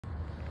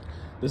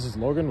This is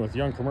Logan with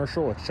Young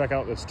Commercial. Let's check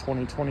out this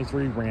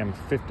 2023 Ram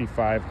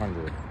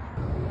 5500.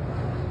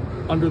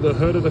 Under the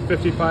hood of the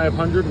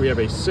 5500, we have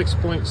a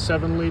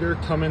 6.7 liter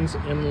Cummins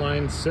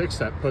inline 6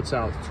 that puts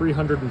out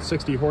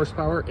 360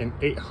 horsepower and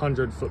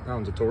 800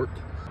 foot-pounds of torque.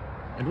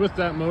 And with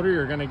that motor,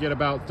 you're going to get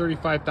about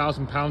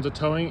 35,000 pounds of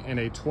towing and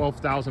a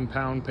 12,000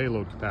 pound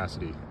payload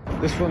capacity.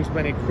 This one's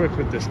been equipped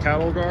with this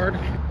cattle guard,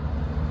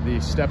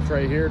 the steps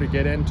right here to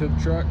get into the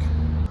truck,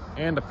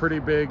 and a pretty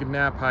big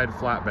nap hide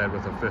flatbed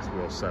with a fifth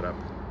wheel setup.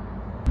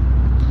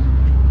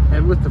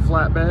 And with the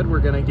flatbed, we're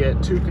going to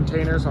get 2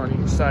 containers on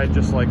each side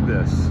just like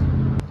this.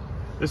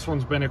 This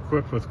one's been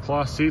equipped with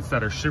cloth seats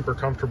that are super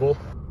comfortable.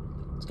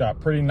 It's got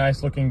pretty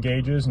nice looking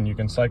gauges, and you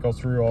can cycle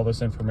through all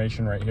this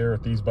information right here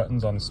with these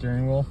buttons on the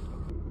steering wheel.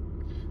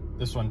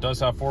 This one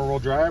does have 4-wheel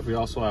drive. We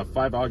also have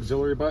 5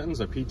 auxiliary buttons,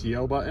 a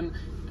PTO button,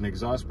 an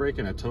exhaust brake,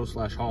 and a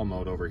tow/haul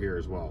mode over here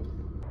as well.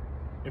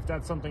 If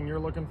that's something you're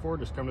looking for,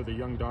 just come to the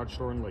Young Dodge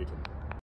store in Layton.